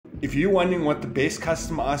If you're wondering what the best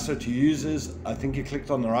custom ISO to use is, I think you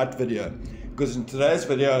clicked on the right video, because in today's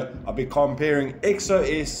video I'll be comparing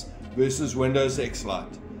XOS versus Windows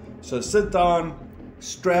X-Lite. So sit down,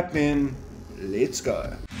 strap in, let's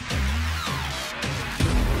go.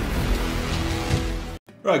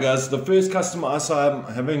 Right guys, the first custom ISO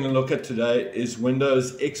I'm having a look at today is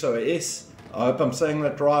Windows XOS. I hope I'm saying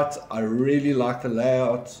that right. I really like the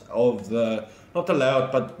layout of the, not the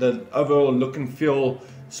layout, but the overall look and feel,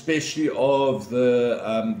 especially of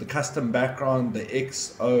the custom background. The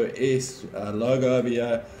XOS logo over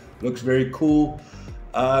here looks very cool.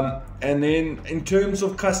 And then in terms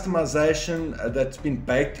of customization that's been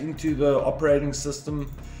baked into the operating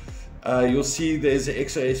system, you'll see there's an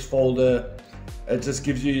XOS folder. It just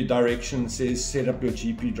gives you directions, says set up your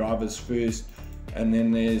GPU drivers first, and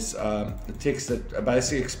then there's the text that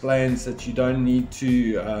basically explains that you don't need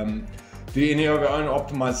to do any of your own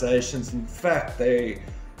optimizations. In fact, they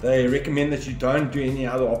recommend that you don't do any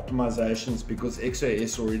other optimizations because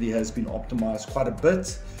XOS already has been optimized quite a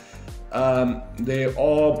bit. There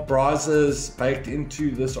are browsers baked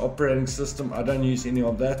into this operating system. I don't use any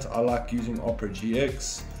of that. I like using Opera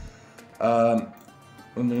GX. And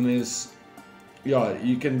then there's, yeah,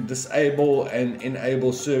 you can disable and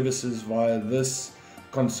enable services via this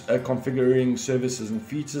configuring services and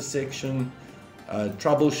features section.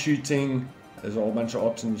 Troubleshooting, there's a whole bunch of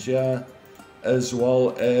options here, as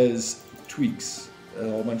well as tweaks, a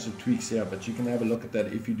whole bunch of tweaks here, but you can have a look at that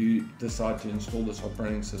if you do decide to install this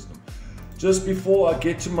operating system. Just before I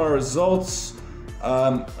get to my results,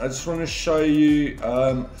 I just want to show you,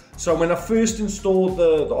 so when I first installed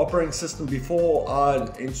the operating system, before I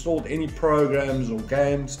installed any programs or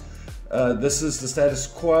games, this is the status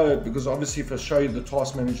quo, because obviously if I show you the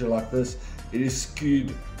task manager like this, it is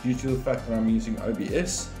skewed due to the fact that I'm using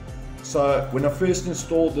OBS. So when I first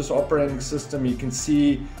installed this operating system, you can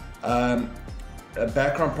see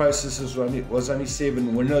background processors was only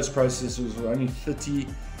 7, Windows processors were only 30,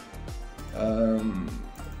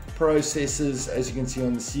 processors, as you can see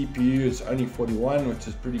on the CPU, it's only 41, which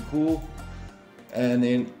is pretty cool. And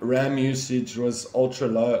then RAM usage was ultra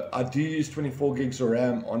low. I do use 24 gigs of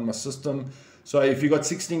RAM on my system, so if you got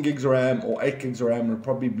 16 gigs of RAM or 8 gigs of RAM, it would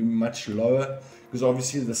probably be much lower, because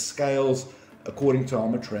obviously the scales according to how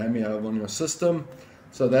much RAM you have on your system.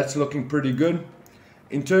 So that's looking pretty good.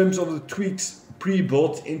 In terms of the tweaks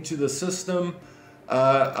pre-built into the system,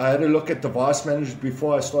 I had a look at device manager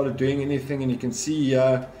before I started doing anything, and you can see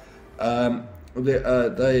here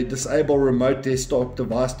they disable remote desktop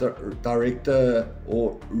device director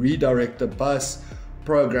or redirector bus,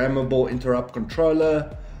 programmable interrupt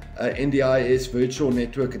controller, NDIS virtual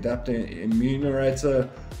network adapter enumerator,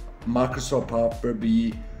 Microsoft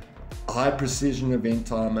Hyper-V, high precision event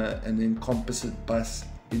timer, and then composite bus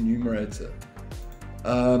enumerator.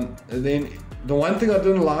 And then the one thing I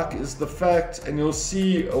didn't like is the fact, and you'll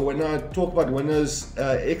see when I talk about Windows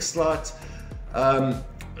X-Lite,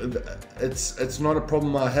 it's not a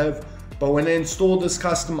problem I have, but when I installed this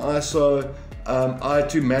custom ISO, I had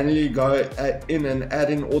to manually go in and add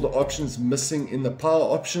in all the options missing in the power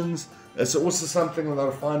options. It's also something that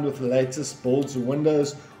I find with the latest builds of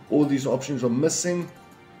Windows, all these options are missing,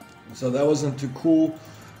 so that wasn't too cool.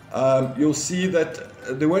 You'll see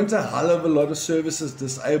that there weren't a hell of a lot of services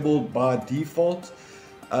disabled by default.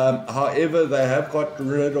 However, they have got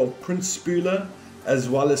rid of Print Spooler as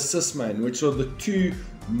well as Sysmain, which are the two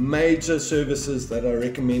major services that I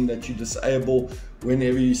recommend that you disable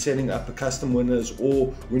whenever you're setting up a custom Windows or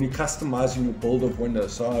when you're customizing your build of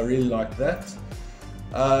Windows. So I really like that.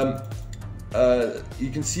 You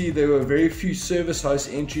can see there were very few service host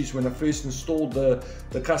entries when I first installed the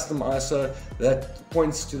custom ISO. That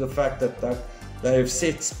points to the fact that they've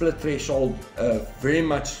set split threshold very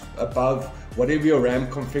much above whatever your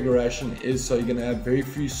RAM configuration is, so you're going to have very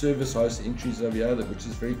few service host entries over here, which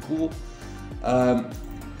is very cool.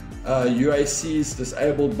 UAC is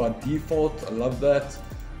disabled by default, I love that.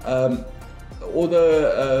 All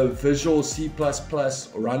the Visual C++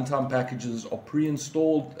 runtime packages are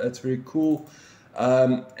pre-installed, that's very cool.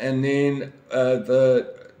 And then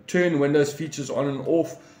the turn Windows features on and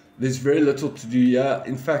off, there's very little to do here.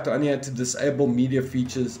 In fact, I only had to disable media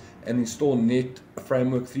features and install Net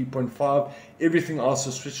Framework 3.5. Everything else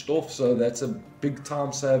is switched off, so that's a big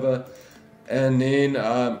time saver. And then,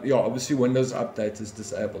 yeah, obviously Windows Update is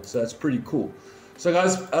disabled, so that's pretty cool. So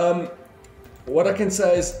guys, what I can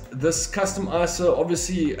say is this custom ISO,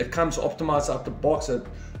 obviously it comes optimized out the box. It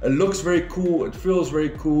looks very cool, it feels very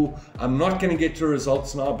cool. I'm not going to get to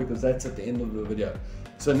results now because that's at the end of the video.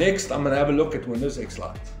 So next, I'm going to have a look at Windows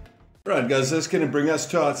X-Lite. Right guys, that's going to bring us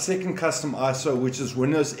to our second custom ISO, which is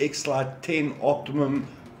Windows X-Lite 10 Optimum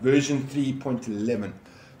version 3.11.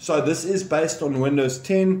 So this is based on Windows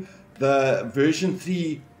 10. The version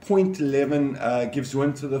 3.11 gives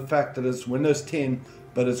wind to the fact that it's Windows 10,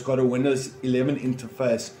 but it's got a Windows 11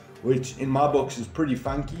 interface, which in my books is pretty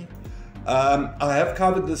funky. I have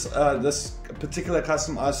covered this particular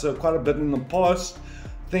custom ISO quite a bit in the past.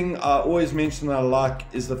 Thing I always mention that I like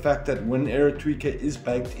is the fact that WinErrorTweaker is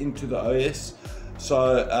baked into the OS,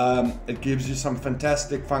 so it gives you some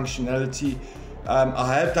fantastic functionality.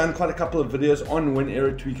 I have done quite a couple of videos on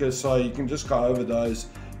WinErrorTweaker, so you can just go over those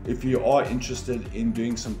if you are interested in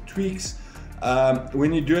doing some tweaks.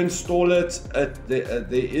 When you do install it, there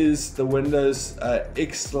is the Windows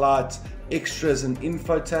X-Lite Extras and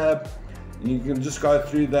Info tab. You can just go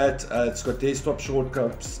through that. It's got desktop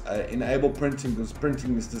shortcuts, enable printing because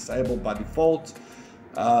printing is disabled by default.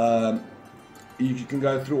 You can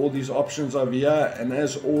go through all these options over here, and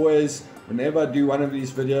as always, whenever I do one of these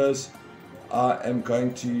videos, I am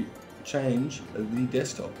going to change the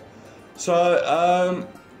desktop. So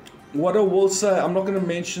what I will say, I'm not going to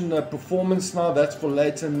mention the performance now, that's for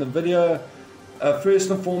later in the video. First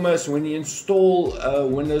and foremost, when you install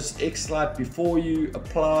Windows X-Lite, before you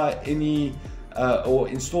apply any or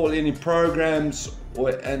install any programs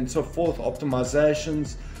and so forth,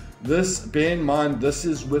 optimizations, bear in mind, this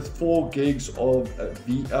is with 4 gigs of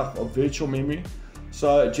virtual memory.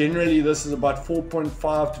 So generally this is about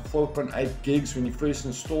 4.5 to 4.8 gigs when you first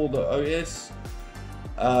install the OS.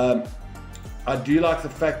 I do like the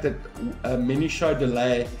fact that menu show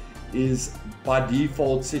delay is by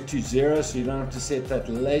default set to 0, so you don't have to set that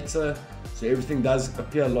later. So everything does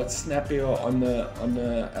appear a lot snappier on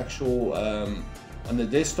the actual on the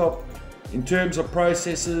desktop. In terms of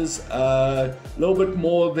processors, a little bit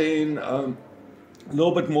more than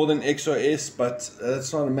XOS, but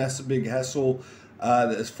that's not a massive big hassle.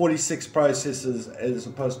 There's 46 processors as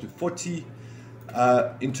opposed to 40.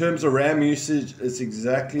 In terms of RAM usage, it's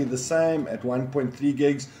exactly the same at 1.3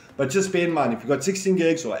 gigs. But just bear in mind, if you've got 16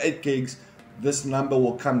 gigs or 8 gigs, this number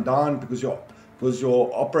will come down because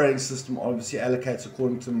your operating system obviously allocates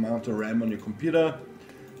according to the amount of RAM on your computer.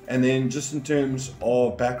 And then just in terms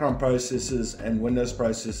of background processors and Windows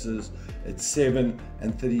processors, it's 7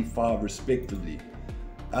 and 35 respectively.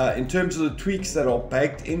 In terms of the tweaks that are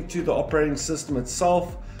baked into the operating system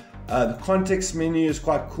itself, the context menu is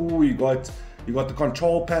quite cool. You got the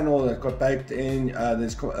control panel that got baked in.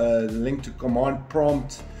 There's the link to command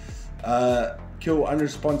prompt, kill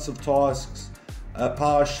unresponsive tasks,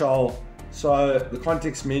 PowerShell. So the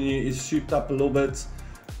context menu is souped up a little bit.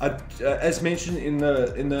 As mentioned in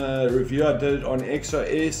the review I did on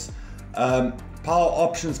XOS, Power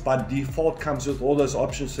Options by default comes with all those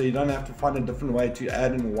options, so you don't have to find a different way to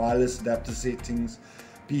add in wireless adapter settings,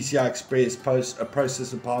 PCI Express,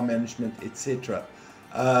 processor power management, etc.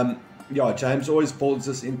 Yeah, James always builds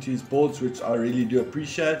this into his boards, which I really do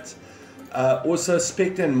appreciate. Also,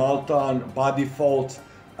 Spectre and Meltdown by default,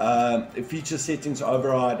 feature settings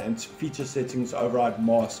override and feature settings override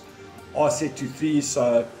mask are set to 3,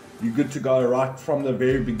 so you're good to go right from the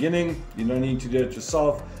very beginning. You don't need to do it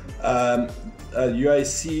yourself.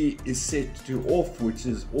 UAC is set to off, which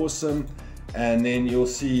is awesome, and then you'll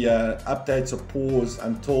see updates are paused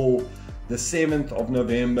until the 7th of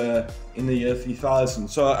November in the year 3000.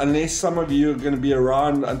 So unless some of you are going to be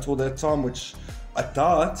around until that time, which I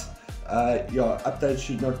doubt, yeah, updates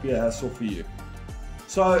should not be a hassle for you.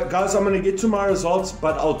 So guys, I'm going to get to my results,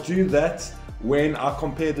 but I'll do that when I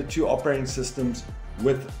compare the two operating systems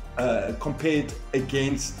with compared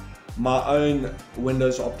against my own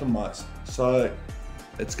Windows optimized. So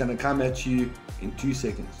it's going to come at you in 2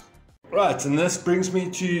 seconds. Right, and this brings me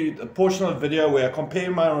to the portion of the video where I compare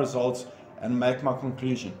my results and make my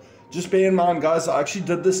conclusion. Just bear in mind, guys, I actually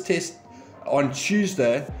did this test on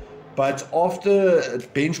Tuesday, but after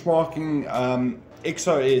benchmarking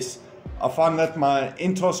XOS, I found that my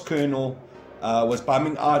NTOS kernel was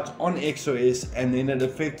bumming out on XOS, and then it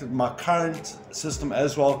affected my current system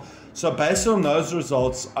as well. So based on those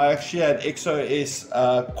results, I actually had XOS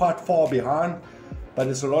quite far behind, but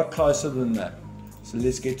it's a lot closer than that. So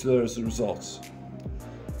let's get to those results.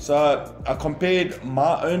 So I compared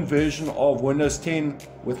my own version of Windows 10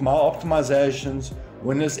 with my optimizations,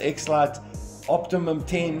 Windows X-Lite Optimum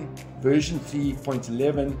 10 version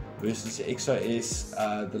 3.11 versus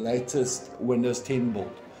XOS, the latest Windows 10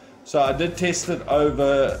 build. So I did test it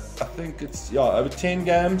over, I think it's, yeah, over 10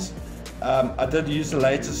 games. I did use the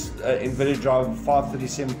latest NVIDIA driver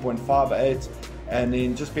 537.58, and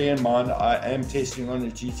then just bear in mind I am testing on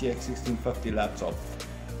a GTX 1650 laptop.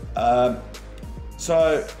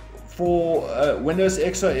 So for Windows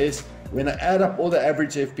XOS, when I add up all the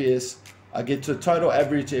average FPS, I get to a total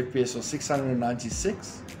average FPS of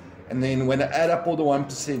 696. and then when I add up all the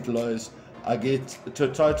 1% lows, I get to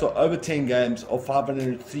a total over 10 games of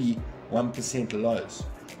 503 1% lows.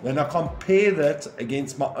 When I compare that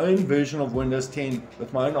against my own version of Windows 10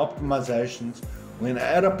 with my own optimizations, when I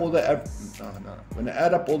add up all the average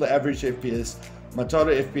FPS, my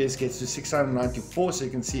total FPS gets to 694. So you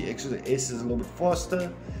can see XOS is a little bit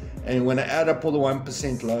faster. And when I add up all the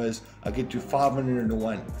 1% lows, I get to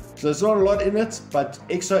 501. So there's not a lot in it, but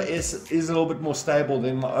XOS is a little bit more stable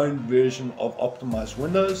than my own version of optimized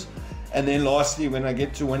Windows. And then lastly, when I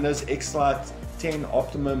get to Windows X-Lite 10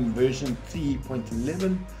 Optimum version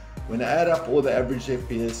 3.11, when I add up all the average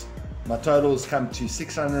FPS, my totals come to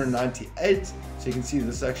 698. So you can see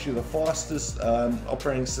this is actually the fastest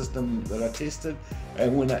operating system that I tested.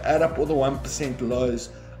 And when I add up all the 1% lows,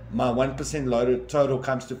 my 1% loaded total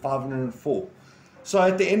comes to 504. So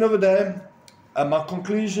at the end of the day, my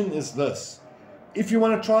conclusion is this: if you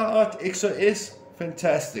want to try out XOS,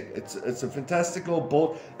 fantastic. It's a fantastic little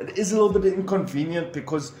build. It is a little bit inconvenient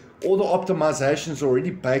because all the optimizations are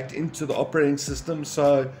already baked into the operating system,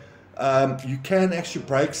 so you can actually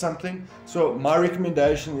break something. So my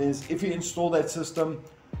recommendation is, if you install that system,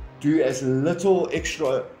 do as little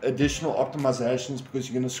extra additional optimizations, because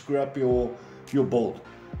you're going to screw up your build.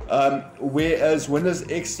 Whereas Windows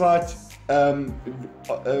X-Lite,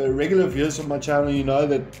 regular viewers of my channel, you know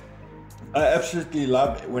that I absolutely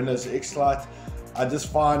love Windows X-Lite. I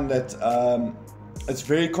just find that it's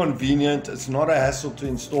very convenient. It's not a hassle to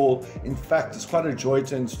install. In fact, it's quite a joy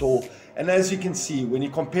to install. And as you can see, when you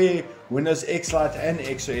compare Windows X-Lite and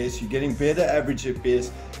XOS, you're getting better average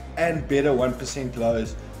FPS and better 1%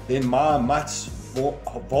 lows than my much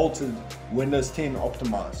vaulted Windows 10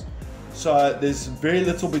 optimized. So there's very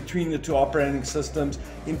little between the two operating systems.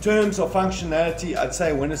 In terms of functionality, I'd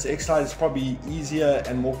say Windows X-Lite is probably easier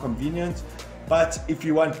and more convenient. But if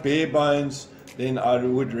you want bare bones, then I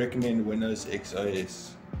would recommend Windows XOS.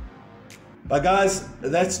 But guys,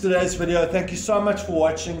 that's today's video. Thank you so much for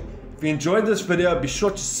watching. If you enjoyed this video, be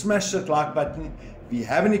sure to smash that like button. If you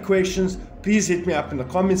have any questions, please hit me up in the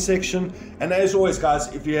comment section. And as always, guys,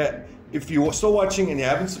 if you're still watching and you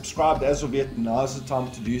haven't subscribed as of yet, now's the time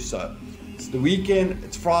to do so. It's the weekend,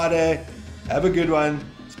 it's Friday. Have a good one.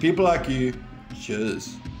 It's people like you.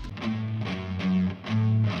 Cheers.